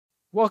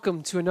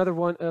Welcome to another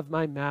one of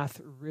my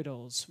math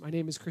riddles. My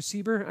name is Chris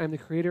Sieber. I'm the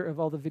creator of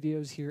all the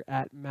videos here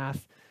at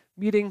Math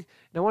Meeting, and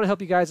I want to help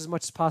you guys as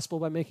much as possible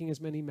by making as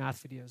many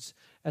math videos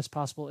as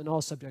possible in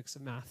all subjects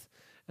of math.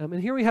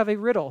 And here we have a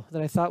riddle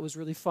that I thought was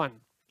really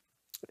fun.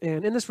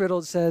 And in this riddle,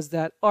 it says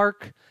that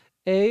arc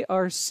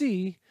ARC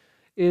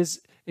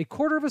is a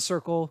quarter of a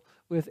circle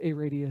with a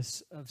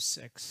radius of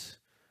 6.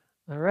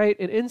 All right,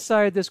 and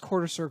inside this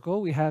quarter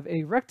circle, we have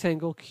a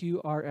rectangle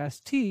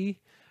QRST,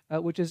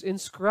 which is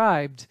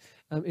inscribed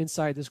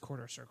inside this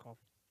quarter circle.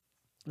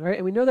 All right,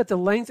 and we know that the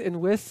length and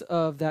width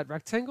of that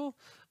rectangle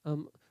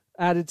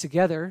added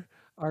together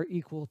are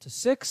equal to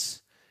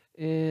 6.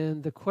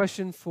 And the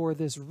question for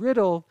this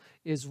riddle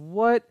is,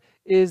 what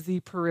is the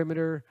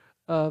perimeter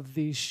of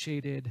the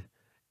shaded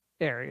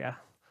area?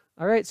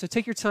 All right, so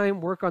take your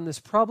time, work on this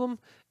problem,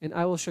 and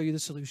I will show you the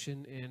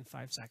solution in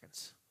 5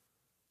 seconds.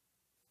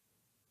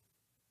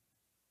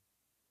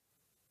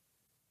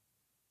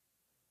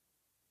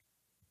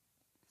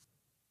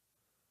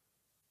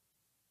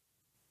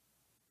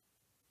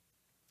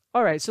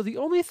 All right, so the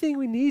only thing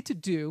we need to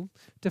do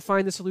to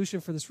find the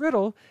solution for this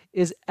riddle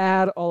is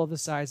add all of the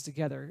sides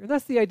together. And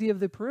that's the idea of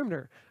the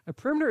perimeter. A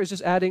perimeter is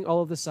just adding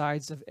all of the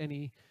sides of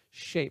any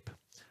shape.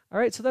 All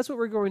right, so that's what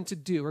we're going to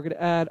do. We're going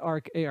to add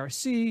arc ARC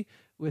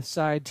with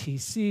side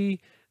TC,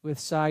 with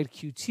side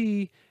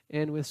QT,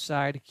 and with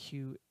side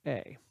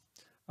QA.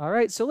 All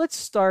right, so let's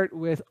start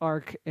with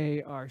arc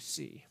ARC.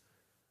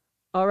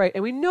 All right,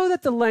 and we know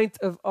that the length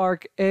of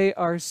arc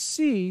ARC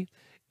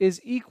is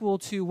equal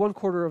to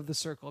 1/4 of the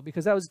circle,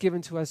 because that was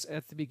given to us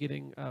at the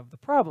beginning of the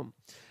problem.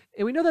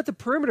 And we know that the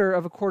perimeter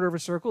of a quarter of a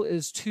circle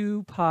is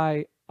 2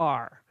 pi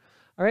r.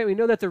 All right, we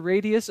know that the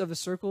radius of the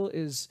circle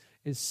is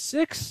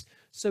 6,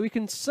 so we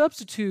can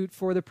substitute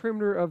for the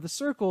perimeter of the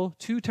circle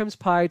 2 times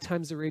pi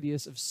times the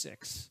radius of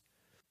 6.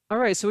 All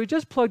right, so we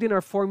just plugged in our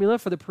formula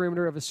for the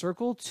perimeter of a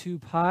circle, 2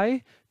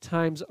 pi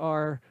times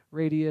our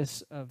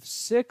radius of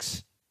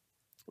 6.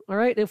 All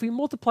right, and if we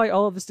multiply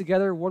all of this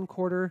together,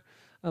 1/4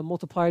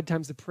 multiplied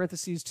times the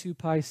parentheses 2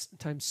 pi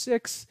times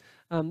 6,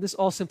 this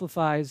all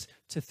simplifies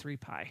to 3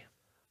 pi.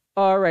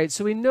 All right,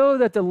 so we know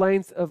that the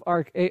length of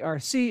arc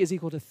ARC is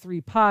equal to 3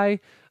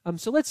 pi.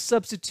 So let's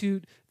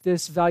substitute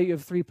this value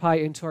of 3 pi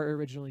into our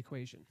original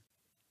equation.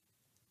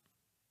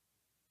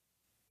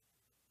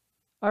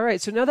 All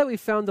right, so now that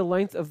we've found the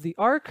length of the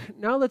arc,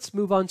 now let's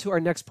move on to our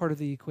next part of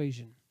the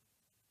equation.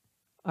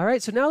 All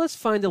right, so now let's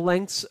find the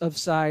lengths of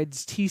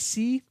sides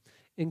TC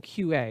and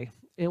QA.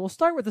 And we'll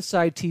start with the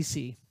side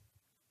TC.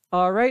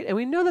 All right, and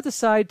we know that the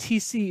side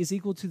TC is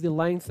equal to the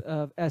length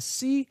of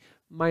SC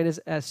minus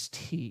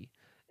ST.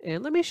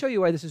 And let me show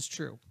you why this is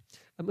true.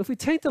 If we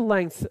take the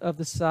length of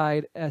the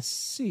side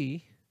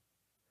SC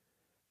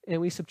and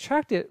we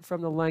subtract it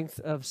from the length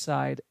of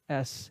side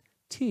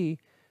ST,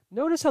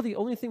 notice how the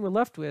only thing we're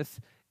left with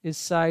is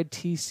side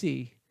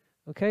TC.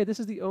 Okay, this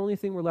is the only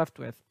thing we're left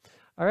with.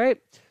 All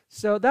right,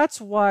 so that's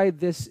why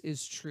this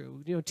is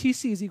true. You know,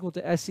 TC is equal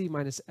to SC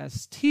minus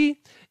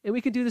ST, and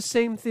we can do the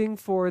same thing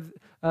for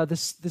the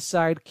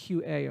side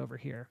QA over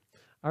here.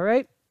 All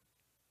right,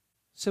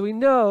 so we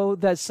know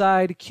that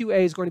side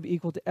QA is going to be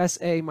equal to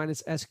SA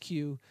minus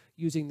SQ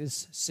using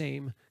this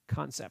same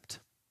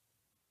concept.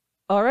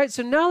 All right,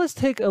 so now let's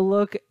take a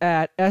look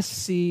at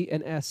SC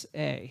and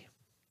SA.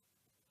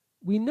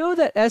 We know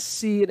that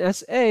SC and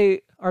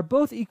SA are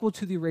both equal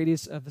to the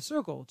radius of the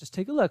circle. Just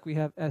take a look. We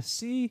have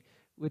SC,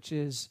 which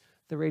is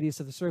the radius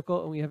of the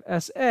circle, and we have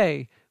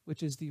SA,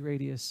 which is the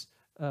radius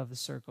of the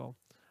circle.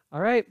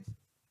 All right,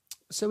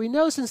 so we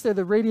know, since they're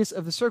the radius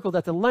of the circle,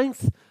 that the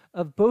length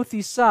of both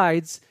these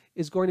sides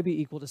is going to be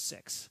equal to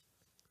 6.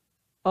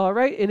 All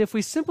right, and if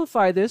we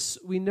simplify this,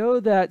 we know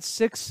that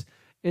 6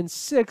 and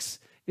 6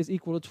 is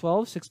equal to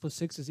 12. 6 plus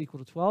 6 is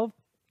equal to 12.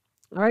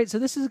 All right, so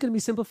this is going to be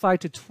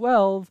simplified to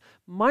 12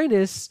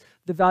 minus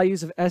the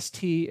values of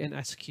ST and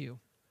SQ.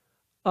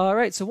 All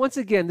right, so once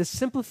again, this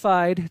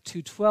simplified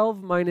to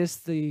 12 minus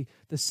the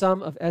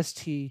sum of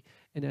ST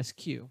and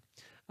SQ.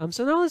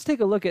 So now let's take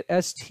a look at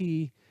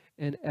ST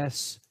and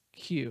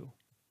SQ.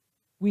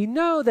 We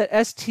know that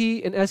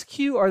ST and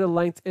SQ are the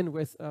length and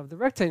width of the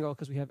rectangle,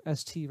 because we have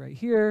ST right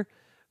here,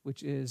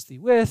 which is the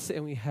width,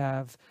 and we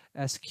have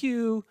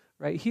SQ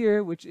right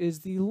here, which is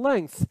the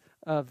length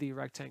of the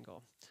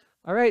rectangle.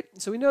 All right,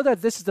 so we know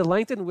that this is the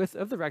length and width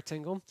of the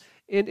rectangle,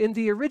 and in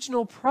the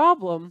original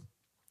problem,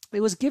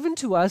 it was given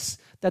to us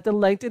that the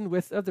length and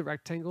width of the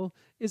rectangle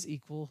is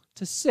equal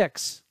to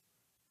 6.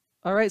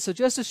 All right, so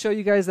just to show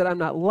you guys that I'm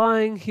not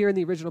lying, here in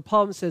the original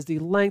problem, it says the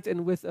length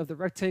and width of the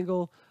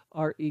rectangle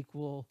are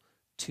equal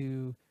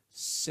to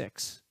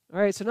 6. All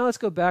right, so now let's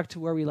go back to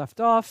where we left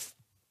off.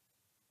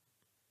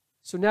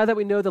 So now that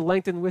we know the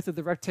length and width of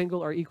the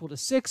rectangle are equal to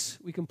 6,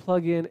 we can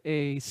plug in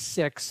a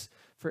 6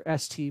 for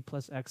ST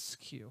plus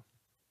XQ.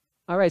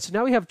 All right, so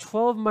now we have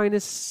 12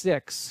 minus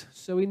 6.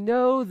 So we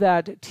know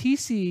that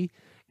TC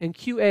and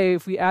QA,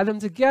 if we add them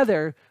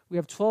together, we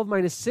have 12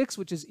 minus 6,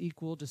 which is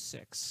equal to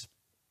 6.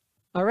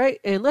 All right,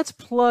 and let's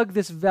plug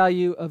this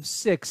value of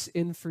 6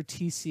 in for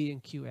TC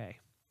and QA.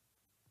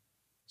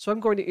 So I'm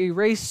going to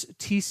erase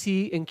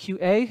TC and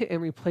QA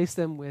and replace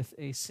them with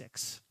a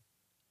 6.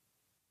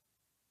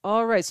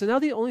 All right, so now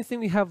the only thing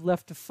we have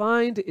left to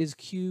find is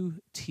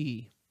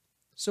QT.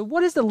 So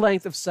what is the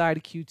length of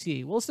side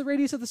QT? Well, it's the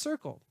radius of the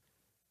circle.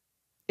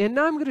 And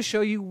now I'm going to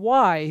show you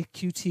why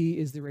QT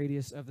is the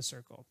radius of the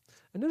circle.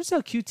 And notice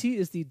how QT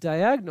is the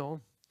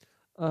diagonal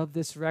of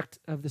this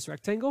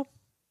rectangle.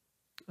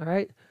 All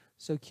right,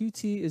 so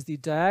QT is the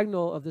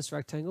diagonal of this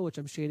rectangle, which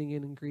I'm shading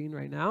in green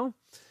right now.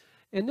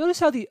 And notice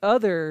how the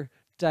other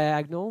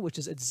diagonal, which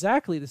is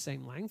exactly the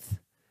same length,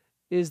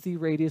 is the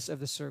radius of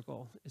the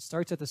circle. It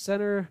starts at the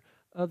center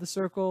of the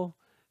circle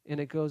and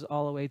it goes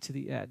all the way to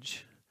the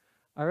edge.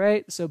 All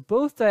right, so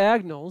both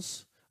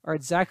diagonals are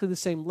exactly the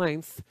same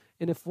length,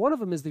 and if one of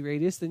them is the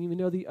radius, then you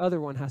know the other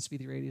one has to be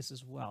the radius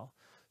as well.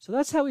 So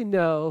that's how we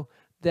know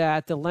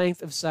that the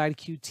length of side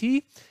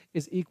QT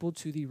is equal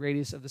to the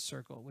radius of the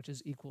circle, which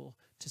is equal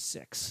to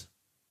 6.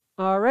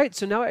 All right,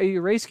 so now I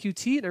erase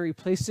QT and I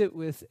replace it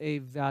with a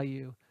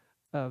value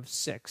of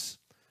 6.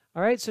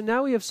 All right, so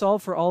now we have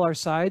solved for all our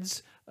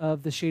sides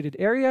of the shaded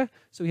area.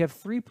 So we have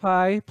 3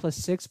 pi plus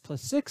 6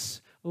 plus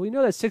 6. Well, we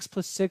know that 6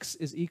 plus 6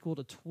 is equal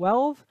to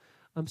 12.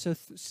 So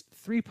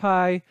 3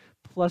 pi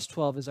plus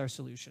 12 is our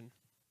solution.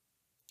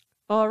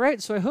 All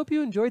right, so I hope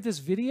you enjoyed this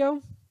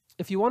video.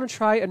 If you want to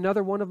try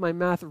another one of my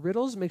math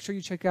riddles, make sure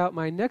you check out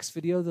my next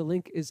video. The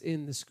link is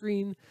in the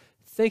screen.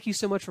 Thank you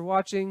so much for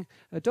watching.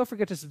 Don't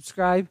forget to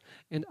subscribe,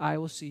 and I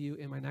will see you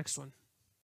in my next one.